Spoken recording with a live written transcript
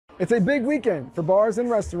It's a big weekend for bars and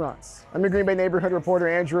restaurants. I'm your Green Bay neighborhood reporter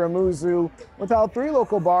Andrew Amuzu with how 3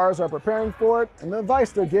 local bars are preparing for it and the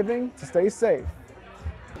advice they're giving to stay safe.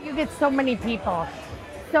 You get so many people,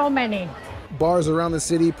 so many. Bars around the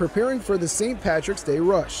city preparing for the St. Patrick's Day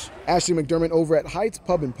rush. Ashley McDermott over at Heights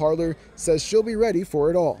Pub and Parlor says she'll be ready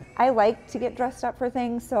for it all. I like to get dressed up for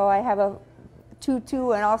things, so I have a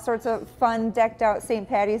tutu and all sorts of fun decked out St.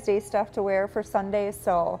 Patty's Day stuff to wear for Sunday,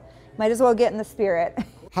 so might as well get in the spirit.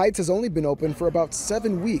 Heights has only been open for about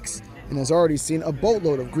 7 weeks and has already seen a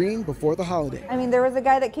boatload of green before the holiday. I mean, there was a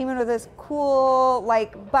guy that came in with this cool,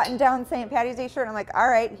 like, button-down St. Patty's Day shirt. And I'm like, all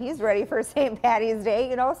right, he's ready for St. Patty's Day,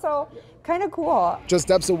 you know, so kind of cool. Just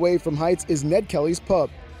steps away from Heights is Ned Kelly's Pub,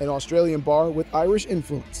 an Australian bar with Irish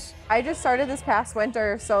influence. I just started this past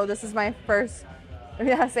winter, so this is my first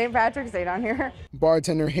St. Patrick's Day down here.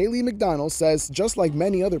 Bartender Haley McDonald says just like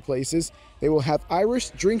many other places, they will have Irish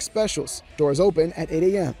drink specials. Doors open at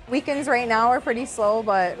 8 a.m. Weekends right now are pretty slow,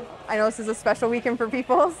 but I know this is a special weekend for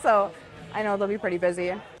people, so I know they'll be pretty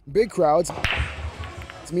busy. Big crowds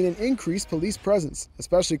mean an increased police presence,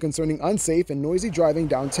 especially concerning unsafe and noisy driving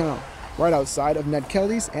downtown, right outside of Ned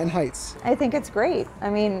Kelly's and Heights. I think it's great. I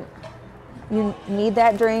mean, you need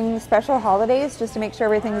that during special holidays just to make sure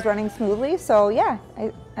everything's running smoothly. So yeah,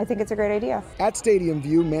 I think it's a great idea. At Stadium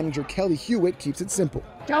View, manager Kelly Hewitt keeps it simple.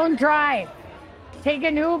 Don't drive. Take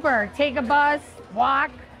an Uber, take a bus,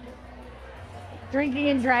 walk. Drinking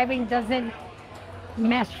and driving doesn't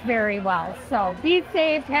mesh very well. So be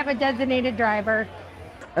safe, have a designated driver.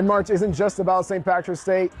 And March isn't just about St. Patrick's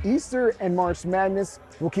Day. Easter and March Madness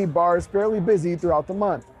will keep bars fairly busy throughout the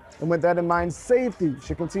month. And with that in mind, safety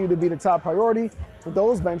should continue to be the top priority for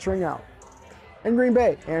those venturing out. In Green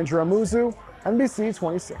Bay, Andrew Amuzu, NBC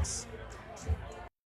 26.